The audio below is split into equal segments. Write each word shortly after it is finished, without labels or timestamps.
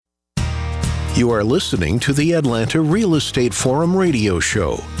You are listening to the Atlanta Real Estate Forum radio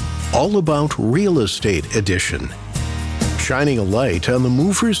show, all about real estate edition, shining a light on the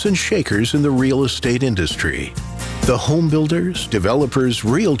movers and shakers in the real estate industry, the home builders, developers,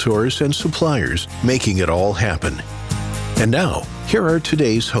 realtors, and suppliers making it all happen. And now, here are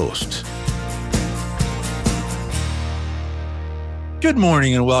today's hosts. Good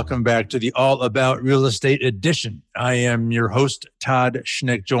morning and welcome back to the All About Real Estate edition. I am your host, Todd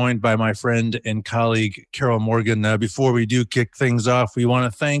Schnick, joined by my friend and colleague, Carol Morgan. Before we do kick things off, we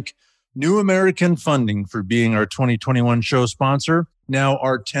want to thank New American Funding for being our 2021 show sponsor. Now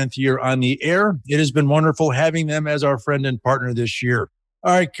our 10th year on the air. It has been wonderful having them as our friend and partner this year.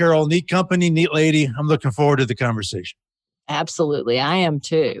 All right, Carol, neat company, neat lady. I'm looking forward to the conversation. Absolutely. I am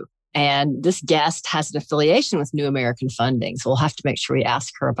too. And this guest has an affiliation with New American Funding. So we'll have to make sure we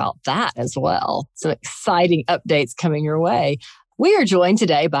ask her about that as well. Some exciting updates coming your way. We are joined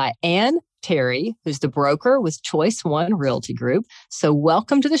today by Ann Terry, who's the broker with Choice One Realty Group. So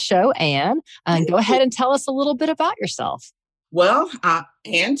welcome to the show, Ann. Go ahead and tell us a little bit about yourself. Well,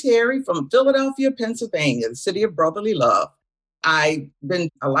 Ann Terry from Philadelphia, Pennsylvania, the city of brotherly love. I've been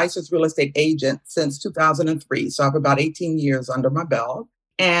a licensed real estate agent since 2003. So I have about 18 years under my belt.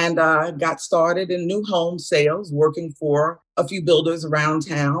 And got started in new home sales, working for a few builders around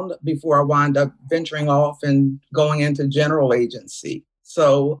town before I wound up venturing off and going into general agency.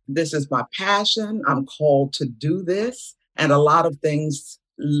 So this is my passion. I'm called to do this. And a lot of things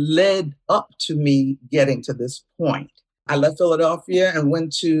led up to me getting to this point. I left Philadelphia and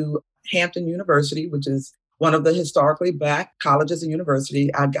went to Hampton University, which is one of the historically Black colleges and universities.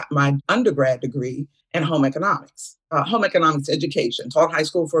 I got my undergrad degree in home economics education, taught high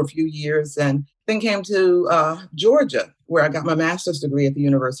school for a few years, and then came to Georgia, where I got my master's degree at the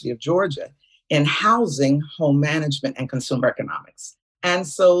University of Georgia in housing, home management, and consumer economics. And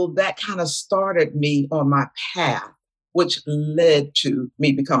so that kind of started me on my path, which led to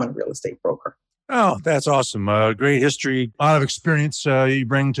me becoming a real estate broker. Oh, that's awesome. Great history, a lot of experience you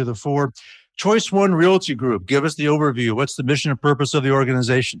bring to the fore. Choice One Realty Group, give us the overview. What's the mission and purpose of the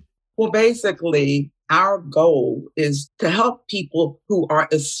organization? Well, basically, our goal is to help people who are,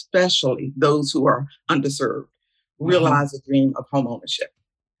 especially those who are underserved, realize the dream of home ownership.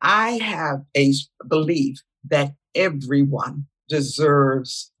 I have a belief that everyone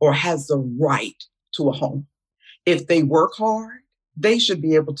deserves or has the right to a home. If they work hard, they should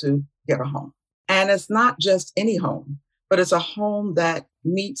be able to get a home. And it's not just any home, but it's a home that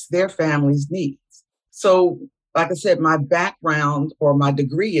meets their family's needs. So, like I said, my background or my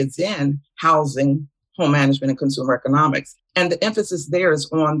degree is in housing, home management, and consumer economics. And the emphasis there is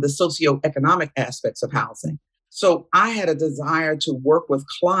on the socioeconomic aspects of housing. So I had a desire to work with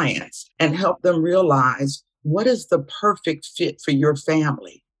clients and help them realize what is the perfect fit for your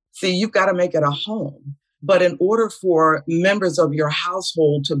family. See, you've got to make it a home. But in order for members of your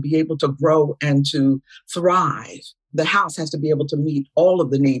household to be able to grow and to thrive, the house has to be able to meet all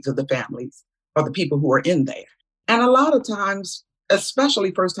of the needs of the families or the people who are in there. And a lot of times,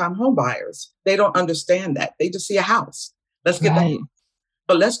 especially first-time home buyers, they don't understand that. They just see a house. Let's get that.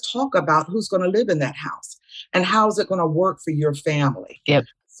 But let's talk about who's going to live in that house and how is it going to work for your family. Yep.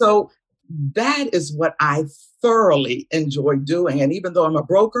 So that is what I thoroughly enjoy doing. And even though I'm a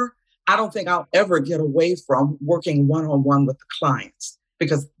broker, I don't think I'll ever get away from working one-on-one with the clients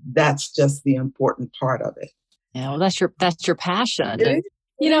because that's just the important part of it. Yeah, well, that's your passion. And,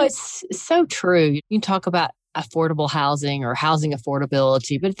 it's so true. You can talk about affordable housing or housing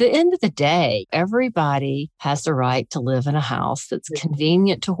affordability. But at the end of the day, everybody has the right to live in a house that's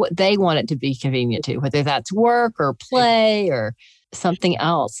convenient to what they want it to be convenient to, whether that's work or play or something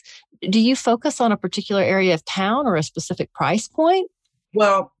else. Do you focus on a particular area of town or a specific price point?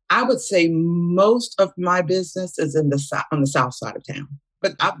 Well, I would say most of my business is on the south side of town.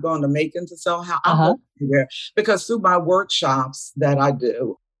 But I've gone to Macon to sell house because through my workshops that I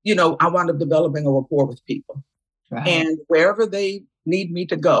do, I wound up developing a rapport with people. Right. And wherever they need me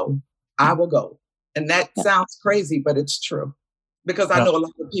to go, I will go. And that sounds crazy, but it's true. Because I know a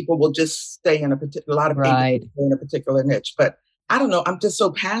lot of people will just stay in a particular niche. But I don't know, I'm just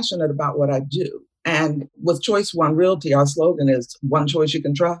so passionate about what I do. And with Choice One Realty, our slogan is one choice you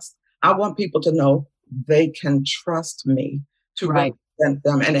can trust. I want people to know they can trust me to represent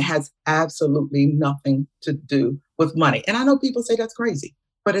them. And it has absolutely nothing to do with money. And I know people say that's crazy,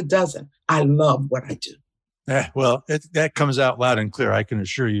 but it doesn't. I love what I do. Well, that comes out loud and clear. I can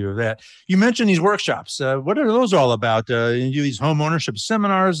assure you of that. You mentioned these workshops. What are those all about? You do these home ownership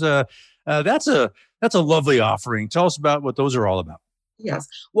seminars. That's a lovely offering. Tell us about what those are all about. Yes.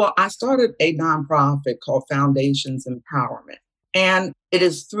 Well, I started a nonprofit called Foundations Empowerment. And it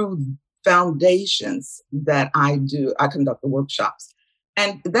is through foundations that I do. I conduct the workshops.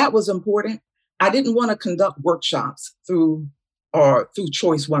 And that was important. I didn't want to conduct workshops through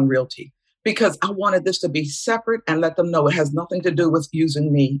Choice One Realty because I wanted this to be separate and let them know it has nothing to do with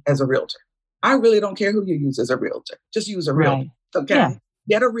using me as a realtor. I really don't care who you use as a realtor. Just use a realtor. Right. Okay. Yeah.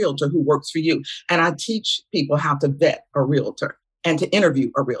 Get a realtor who works for you. And I teach people how to vet a realtor and to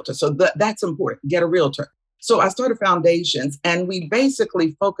interview a realtor. So that's important. Get a realtor. So I started Foundations, and we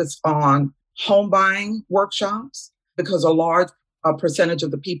basically focus on home buying workshops because a large percentage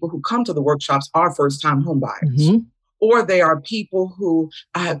of the people who come to the workshops are first-time home buyers. Mm-hmm. Or they are people who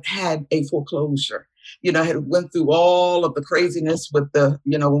have had a foreclosure, had went through all of the craziness with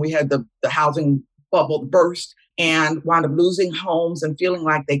when we had the housing bubble burst and wound up losing homes and feeling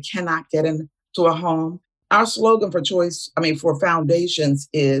like they cannot get into a home. Our slogan for Foundations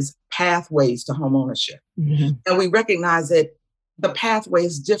is pathways to home ownership. Mm-hmm. And we recognize that the pathway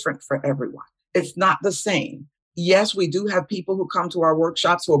is different for everyone. It's not the same. Yes, we do have people who come to our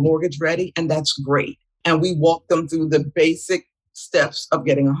workshops who are mortgage ready, and that's great. And we walk them through the basic steps of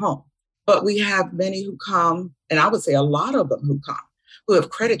getting a home. But we have many who come, and I would say a lot of them who come, who have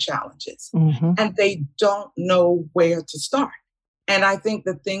credit challenges, mm-hmm. and they don't know where to start. And I think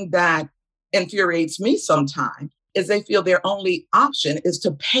the thing that infuriates me sometimes is they feel their only option is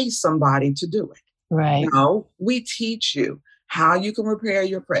to pay somebody to do it. Right. No, we teach you how you can repair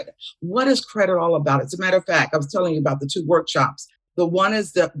your credit. What is credit all about? As a matter of fact, I was telling you about the two workshops. The one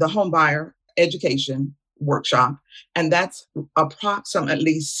is the home buyer education workshop, and that's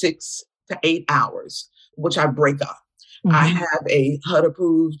approximately 6 to 8 hours, which I break up. Mm-hmm. I have a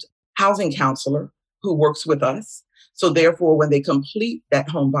HUD-approved housing counselor who works with us. So therefore, when they complete that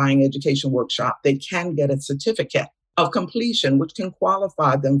home buying education workshop, they can get a certificate of completion, which can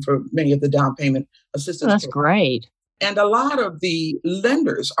qualify them for many of the down payment assistance. That's great. And a lot of the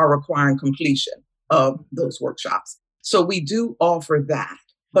lenders are requiring completion of those workshops. So we do offer that.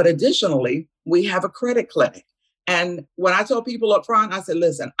 But additionally, we have a credit clinic. And when I tell people up front, I said,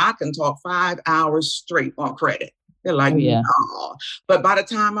 listen, I can talk 5 hours straight on credit. They're like, no. But by the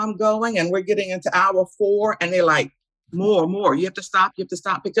time I'm going and we're getting into hour 4 and they're like, more, you have to stop,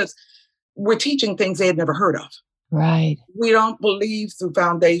 because we're teaching things they had never heard of. Right. We don't believe through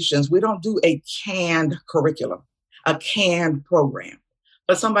Foundations. We don't do a canned curriculum, a canned program.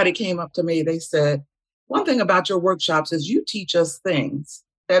 But somebody came up to me, they said, one thing about your workshops is you teach us things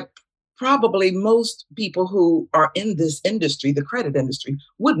that probably most people who are in this industry, the credit industry,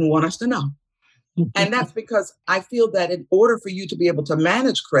 wouldn't want us to know. And that's because I feel that in order for you to be able to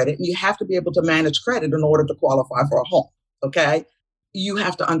manage credit, and you have to be able to manage credit in order to qualify for a home, okay? You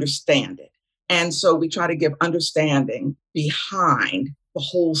have to understand it. And so we try to give understanding behind the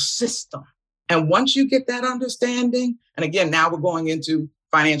whole system. And once you get that understanding, and again, now we're going into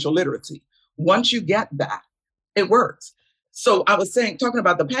financial literacy. Once you get that, it works. So I was talking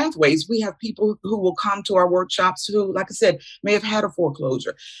about the pathways, we have people who will come to our workshops who, like I said, may have had a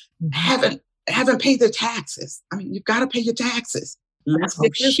foreclosure, haven't paid their taxes. I mean, you've got to pay your taxes. Let's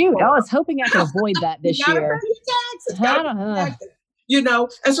get shoot. I was hoping I could avoid that this year.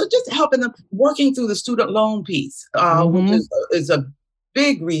 And so just helping them, working through the student loan piece, which is a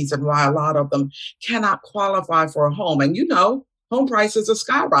big reason why a lot of them cannot qualify for a home. And home prices are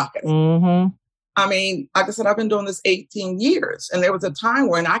skyrocketing. Mm-hmm. I mean, like I said, I've been doing this 18 years, and there was a time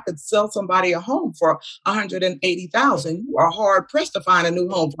when I could sell somebody a home for $180,000. You are hard pressed to find a new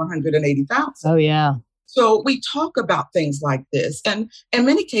home for $180,000. Oh, yeah. So we talk about things like this. And in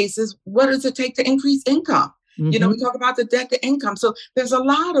many cases, what does it take to increase income? Mm-hmm. We talk about the debt to income. So there's a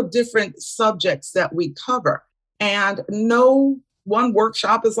lot of different subjects that we cover. And no one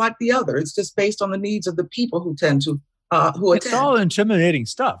workshop is like the other. It's just based on the needs of the people who tend to who attend. It's all intimidating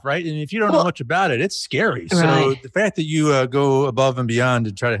stuff, right? And if you don't know much about it, it's scary. Right. So the fact that you go above and beyond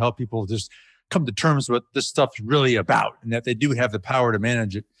to try to help people just come to terms with what this stuff's really about, and that they do have the power to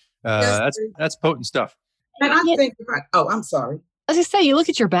manage it, that's potent stuff. And I think, I'm sorry. I was going to say, you look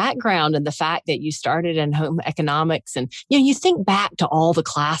at your background and the fact that you started in home economics, and you think back to all the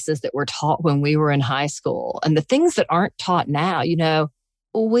classes that were taught when we were in high school and the things that aren't taught now.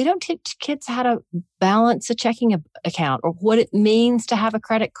 We don't teach kids how to balance a checking account, or what it means to have a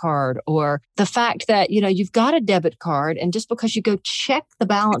credit card, or the fact that, you've got a debit card, and just because you go check the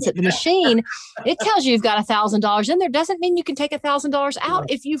balance at the machine, it tells you you've got $1,000 in there. Doesn't mean you can take $1,000 out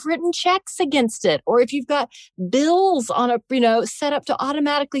if you've written checks against it, or if you've got bills on set up to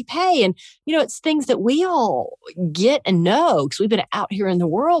automatically pay. And, it's things that we all get and know because we've been out here in the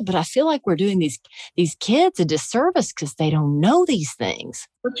world, but I feel like we're doing these kids a disservice because they don't know these things.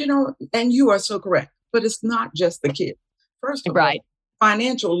 But and you are so correct, but it's not just the kids. First of all,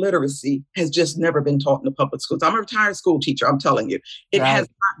 financial literacy has just never been taught in the public schools. I'm a retired school teacher, I'm telling you. It has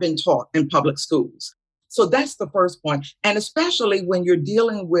not been taught in public schools. So that's the first point. And especially when you're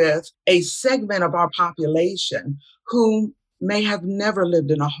dealing with a segment of our population who may have never lived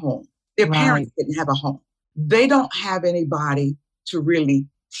in a home. Their parents didn't have a home. They don't have anybody to really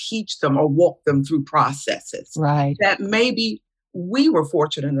teach them or walk them through processes. Right. That maybe we were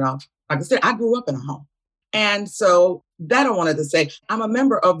fortunate enough. Like I said, I grew up in a home. And so that I wanted to say, I'm a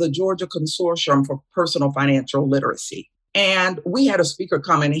member of the Georgia Consortium for Personal Financial Literacy. And we had a speaker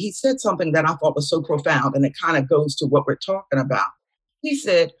come in and he said something that I thought was so profound, and it kind of goes to what we're talking about. He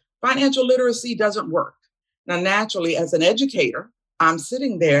said, financial literacy doesn't work. Now, naturally, as an educator, I'm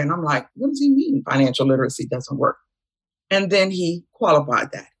sitting there and I'm like, what does he mean financial literacy doesn't work? And then he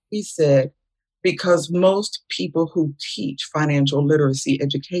qualified that. He said, because most people who teach financial literacy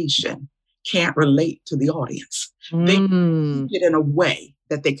education can't relate to the audience. They teach it in a way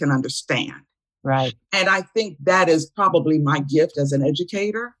that they can understand. Right. And I think that is probably my gift as an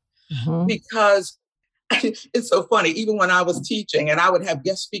educator, because it's so funny. Even when I was teaching and I would have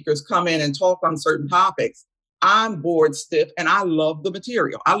guest speakers come in and talk on certain topics, I'm bored stiff and I love the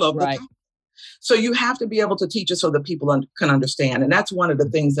material. I love the topic. So you have to be able to teach it so that people can understand. And that's one of the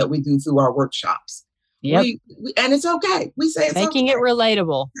things that we do through our workshops. Yep. And it's okay. We say it's making it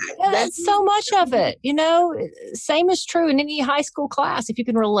relatable. Yeah, that's so much of it. You know, same is true in any high school class. If you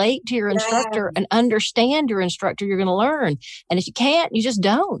can relate to your instructor and understand your instructor, you're going to learn. And if you can't, you just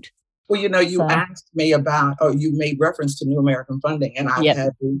don't. Well, you know, you asked me about, or you made reference to New American Funding, and I've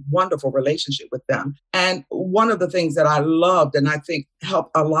had a wonderful relationship with them. And one of the things that I loved, and I think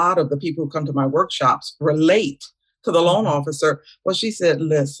helped a lot of the people who come to my workshops relate to the loan officer, was she said,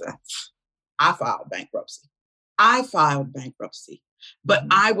 listen, I filed bankruptcy, but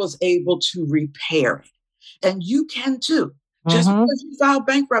I was able to repair it. And you can too. Just because you filed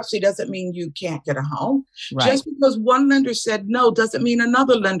bankruptcy doesn't mean you can't get a home. Right. Just because one lender said no doesn't mean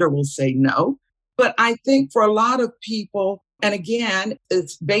another lender will say no. But I think for a lot of people, and again,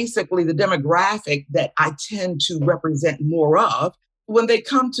 it's basically the demographic that I tend to represent more of, when they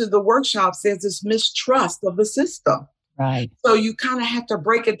come to the workshops, there's this mistrust of the system. Right. So you kind of have to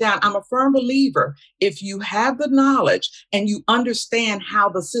break it down. I'm a firm believer, if you have the knowledge and you understand how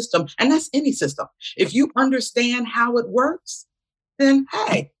the system, and that's any system, if you understand how it works, then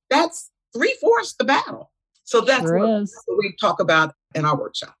hey, that's 3/4 the battle. So that's what we talk about in our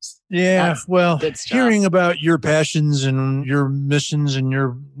workshops. Yeah, well, hearing about your passions and your missions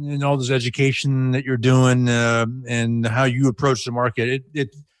and all this education that you're doing and how you approach the market,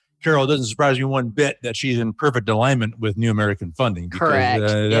 Carol, it doesn't surprise me one bit that she's in perfect alignment with New American Funding. Because, correct.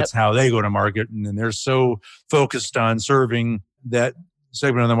 That's how they go to market. And they're so focused on serving that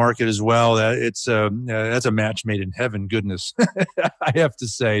segment of the market as well. That that's a match made in heaven, goodness, I have to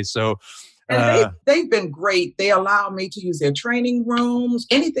say. So, and they've been great. They allow me to use their training rooms,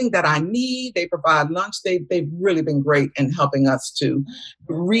 anything that I need. They provide lunch. They've really been great in helping us to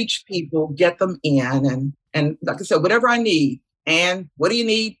reach people, get them in. And like I said, whatever I need, and what do you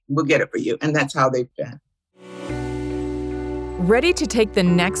need? We'll get it for you. And that's how they've been. Ready to take the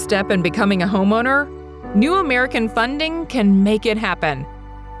next step in becoming a homeowner? New American Funding can make it happen.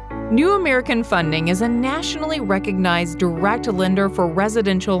 New American Funding is a nationally recognized direct lender for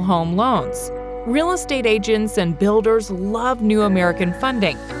residential home loans. Real estate agents and builders love New American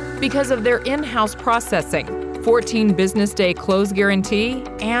Funding because of their in-house processing, 14 business day close guarantee,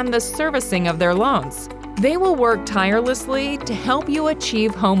 and the servicing of their loans. They will work tirelessly to help you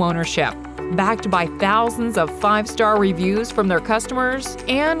achieve home ownership, backed by thousands of 5-star reviews from their customers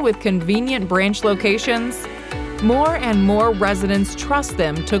and with convenient branch locations. More and more residents trust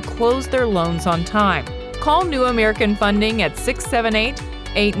them to close their loans on time. Call New American Funding at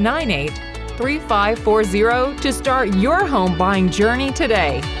 678-898-3540 to start your home buying journey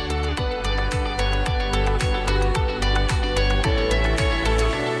today.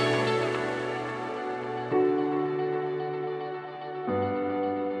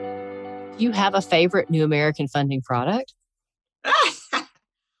 Do you have a favorite New American Funding product?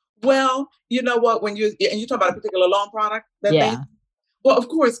 Well, you know what? When you talk about a particular loan product, well, of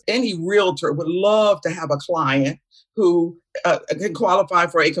course, any realtor would love to have a client who can qualify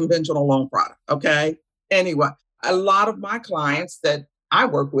for a conventional loan product. Okay. Anyway, a lot of my clients that I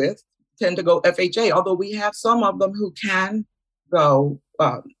work with tend to go FHA, although we have some of them who can go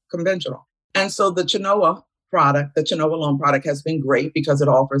conventional. And so the Chenoa loan product has been great because it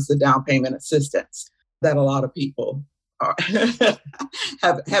offers the down payment assistance that a lot of people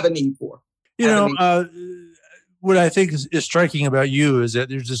have a need for. what I think is striking about you is that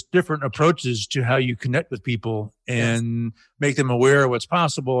there's just different approaches to how you connect with people and make them aware of what's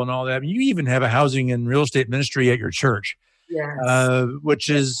possible and all that. You even have a housing and real estate ministry at your church. Yes. Which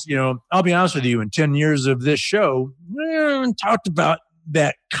is, I'll be honest with you, in 10 years of this show, we haven't talked about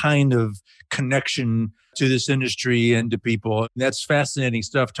that kind of connection to this industry and to people. That's fascinating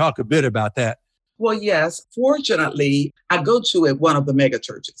stuff. Talk a bit about that. Well, yes. Fortunately, I go to one of the mega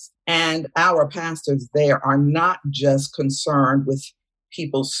churches, and our pastors there are not just concerned with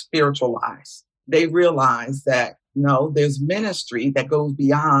people's spiritual lives. They realize that, no, there's ministry that goes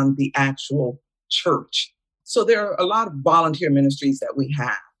beyond the actual church. So there are a lot of volunteer ministries that we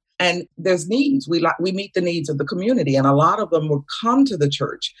have. And there's needs. We meet the needs of the community. And a lot of them will come to the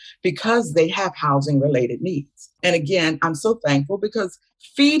church because they have housing related needs. And again, I'm so thankful because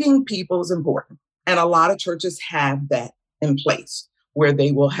feeding people is important. And a lot of churches have that in place where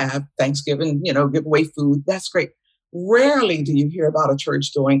they will have Thanksgiving, give away food. That's great. Rarely do you hear about a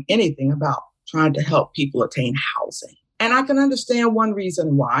church doing anything about trying to help people attain housing. And I can understand one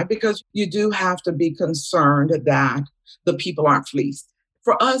reason why, because you do have to be concerned that the people aren't fleeced.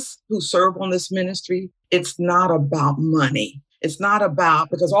 For us who serve on this ministry, it's not about money. It's not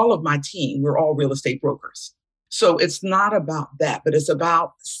about, because all of my team, we're all real estate brokers. So it's not about that, but it's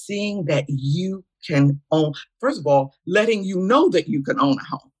about seeing that you can own, first of all, letting you know that you can own a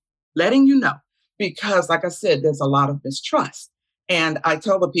home, letting you know, because like I said, there's a lot of mistrust. And I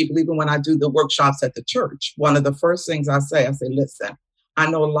tell the people, even when I do the workshops at the church, one of the first things I say, listen,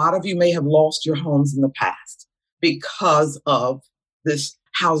 I know a lot of you may have lost your homes in the past because of this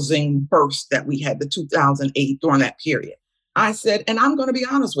housing burst that we had, the 2008 during that period. I said, and I'm going to be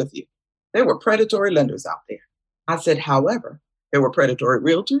honest with you, there were predatory lenders out there. I said, however, there were predatory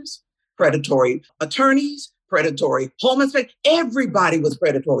realtors, predatory attorneys, predatory home inspectors. Everybody was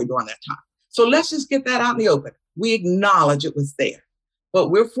predatory during that time. So let's just get that out in the open. We acknowledge it was there. But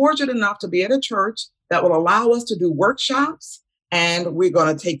we're fortunate enough to be at a church that will allow us to do workshops. And we're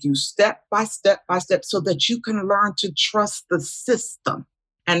going to take you step by step by step so that you can learn to trust the system.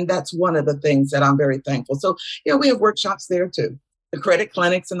 And that's one of the things that I'm very thankful. So, we have workshops there too, the credit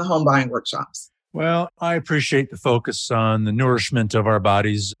clinics and the home buying workshops. Well, I appreciate the focus on the nourishment of our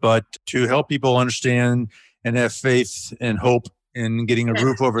bodies, but to help people understand and have faith and hope in getting a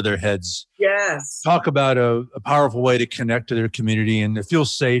roof over their heads. Yes. Talk about a powerful way to connect to their community and to feel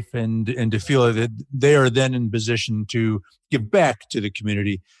safe and to feel that they are then in position to give back to the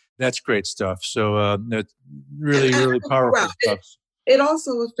community. That's great stuff. So that's really, really powerful stuff. It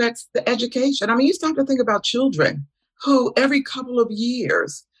also affects the education. I mean, you start to think about children who every couple of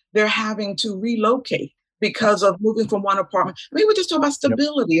years, they're having to relocate because of moving from one apartment. I mean, we're just talking about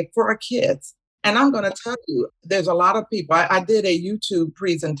stability for our kids. And I'm going to tell you, there's a lot of people. I did a YouTube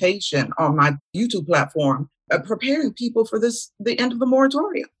presentation on my YouTube platform preparing people for the end of the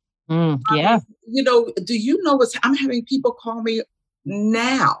moratorium. Yeah. Do you know I'm having people call me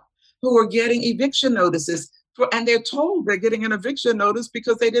now who are getting eviction notices and they're told they're getting an eviction notice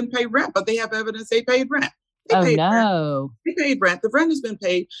because they didn't pay rent, but they have evidence they paid rent. They paid rent. The rent has been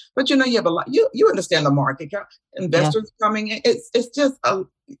paid, but you have a lot. You understand the market, investors coming in. It's just a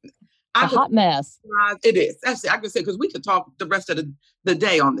hot mess. It is. Actually, I could say, because we could talk the rest of the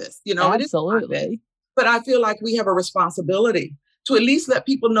day on this. Absolutely. But I feel like we have a responsibility to at least let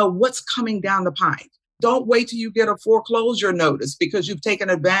people know what's coming down the pipe. Don't wait till you get a foreclosure notice because you've taken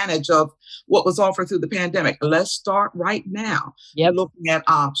advantage of what was offered through the pandemic. Let's start right now looking at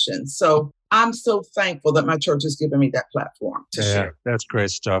options. So I'm so thankful that my church has given me that platform to share. That's great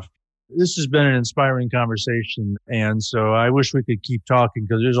stuff. This has been an inspiring conversation. And so I wish we could keep talking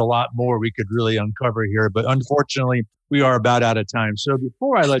because there's a lot more we could really uncover here. But unfortunately, we are about out of time. So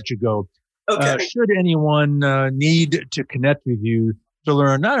before I let you go, should anyone need to connect with you to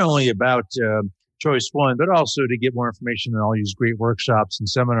learn not only about Choice One, but also to get more information on all these great workshops and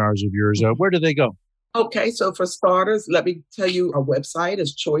seminars of yours, where do they go? Okay, so for starters, let me tell you our website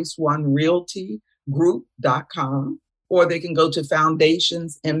is choiceonerealtygroup.com, or they can go to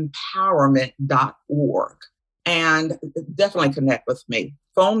foundationsempowerment.org and definitely connect with me.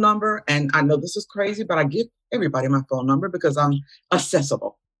 Phone number, and I know this is crazy, but I give everybody my phone number because I'm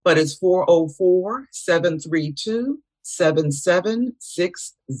accessible, but it's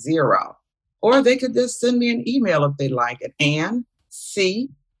 404-732-7760. Or they could just send me an email if they like it,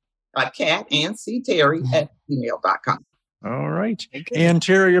 AnnCTerry@gmail.com. All right. Ann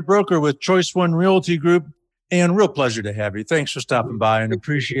Terry, a broker with Choice One Realty Group. And real pleasure to have you. Thanks for stopping by and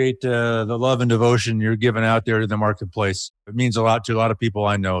appreciate the love and devotion you're giving out there to the marketplace. It means a lot to a lot of people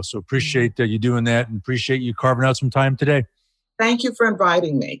I know. So appreciate you doing that and appreciate you carving out some time today. Thank you for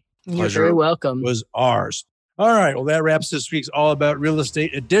inviting me. You're very welcome. Was ours. All right. Well, that wraps this week's All About Real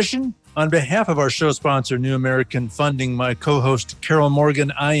Estate edition. On behalf of our show sponsor, New American Funding, my co-host, Carol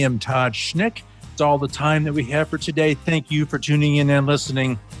Morgan, I am Todd Schnick. It's all the time that we have for today. Thank you for tuning in and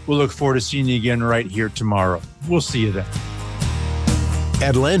listening. We'll look forward to seeing you again right here tomorrow. We'll see you then.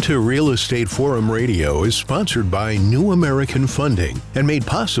 Atlanta Real Estate Forum Radio is sponsored by New American Funding and made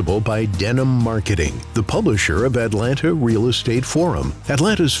possible by Denim Marketing, the publisher of Atlanta Real Estate Forum,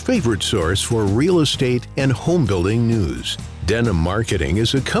 Atlanta's favorite source for real estate and home building news. Denim Marketing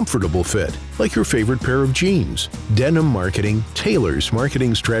is a comfortable fit, like your favorite pair of jeans. Denim Marketing tailors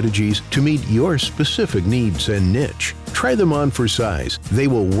marketing strategies to meet your specific needs and niche. Try them on for size. They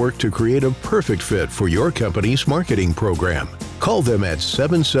will work to create a perfect fit for your company's marketing program. Call them at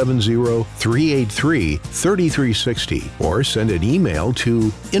 770-383-3360 or send an email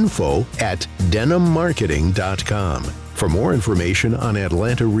to info@denimmarketing.com. For more information on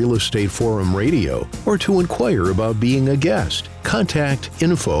Atlanta Real Estate Forum Radio or to inquire about being a guest, contact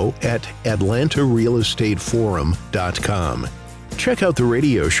info@atlantarealestateforum.com. Check out the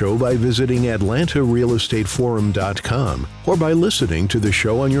radio show by visiting atlantarealestateforum.com or by listening to the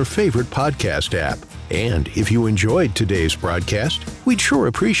show on your favorite podcast app. And if you enjoyed today's broadcast, we'd sure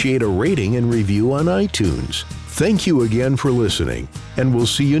appreciate a rating and review on iTunes. Thank you again for listening, and we'll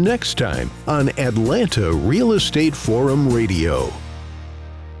see you next time on Atlanta Real Estate Forum Radio.